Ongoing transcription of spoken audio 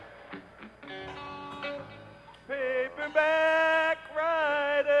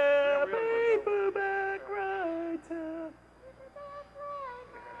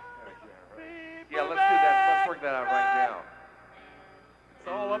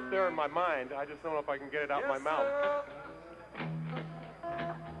up there in my mind. I just don't know if I can get it out my mouth.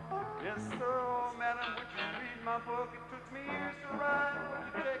 Yes, sir, old madam, would you read my book? It took me years to write. Would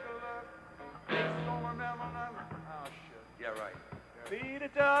you take a look? Yes, don't remember none. Oh, shit. Yeah, right. Need a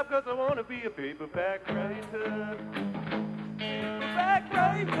job because I want to be a paperback writer. Paperback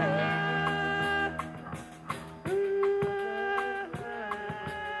writer.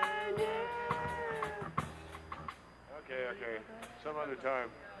 Okay. Some other time.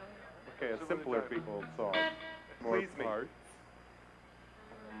 Okay, a simpler people song. More Please me. parts.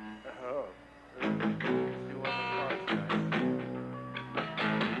 Oh.